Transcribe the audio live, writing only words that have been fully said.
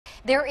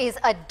There is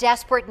a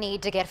desperate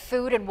need to get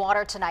food and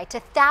water tonight to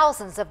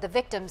thousands of the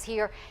victims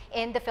here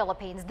in the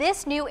Philippines.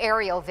 This new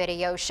aerial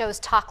video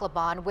shows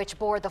Tacloban, which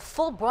bore the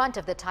full brunt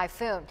of the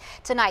typhoon.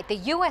 Tonight, the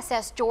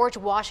USS George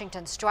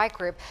Washington Strike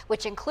Group,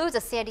 which includes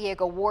a San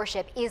Diego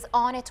warship, is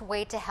on its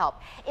way to help.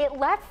 It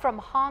left from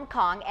Hong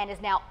Kong and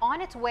is now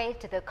on its way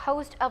to the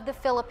coast of the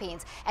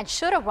Philippines and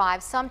should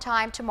arrive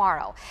sometime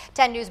tomorrow.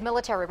 10 News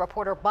military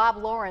reporter Bob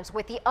Lawrence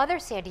with the other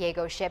San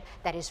Diego ship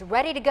that is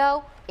ready to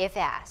go if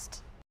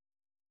asked.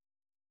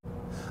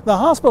 The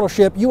hospital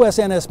ship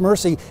USNS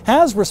Mercy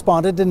has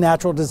responded to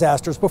natural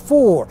disasters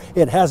before.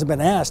 It hasn't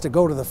been asked to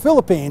go to the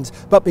Philippines,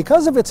 but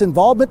because of its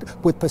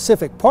involvement with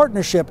Pacific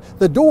Partnership,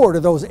 the door to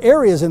those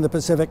areas in the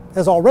Pacific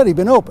has already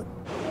been opened.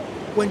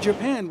 When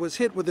Japan was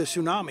hit with a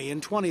tsunami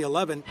in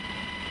 2011,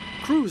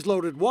 crews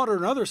loaded water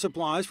and other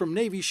supplies from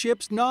Navy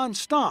ships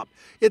non-stop.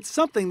 It's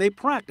something they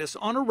practice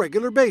on a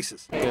regular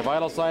basis. The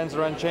vital signs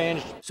are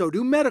unchanged. So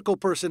do medical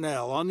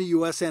personnel on the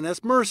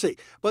USNS Mercy.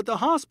 But the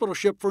hospital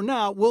ship for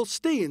now will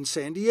stay in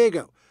San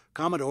Diego.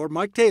 Commodore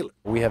Mike Taylor.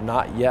 We have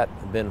not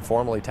yet been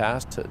formally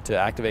tasked to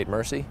activate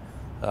Mercy.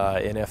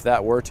 And if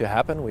that were to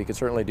happen, we could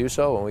certainly do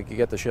so, and we could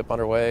get the ship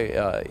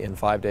underway in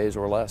 5 days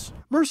or less.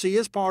 Mercy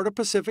is part of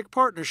Pacific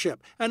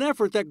Partnership, an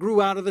effort that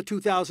grew out of the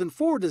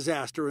 2004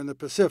 disaster in the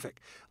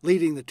Pacific.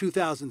 Leading the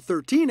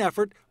 2013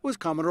 effort was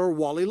Commodore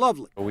Wally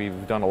Lovely.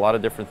 We've done a lot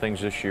of different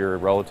things this year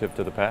relative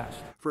to the past.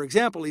 For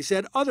example, he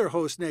said other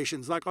host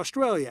nations like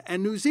Australia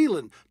and New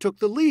Zealand took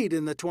the lead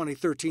in the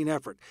 2013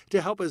 effort to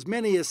help as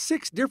many as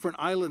 6 different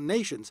island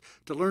nations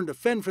to learn to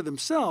fend for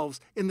themselves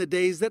in the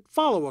days that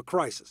follow a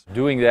crisis.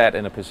 Doing that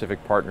in a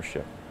Pacific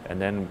Partnership, and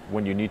then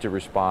when you need to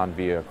respond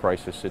via a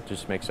crisis, it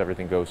just makes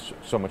everything go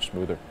so much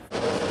smoother.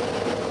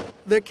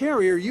 The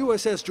carrier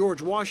USS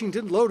George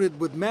Washington, loaded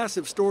with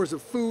massive stores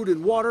of food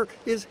and water,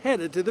 is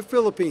headed to the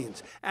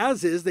Philippines,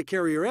 as is the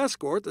carrier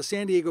escort, the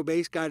San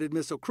Diego-based guided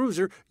missile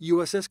cruiser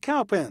USS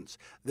Cowpens.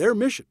 Their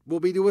mission will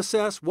be to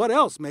assess what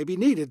else may be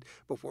needed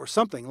before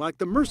something like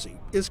the Mercy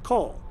is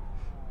called.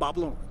 Bob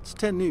Lawrence,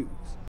 10 News.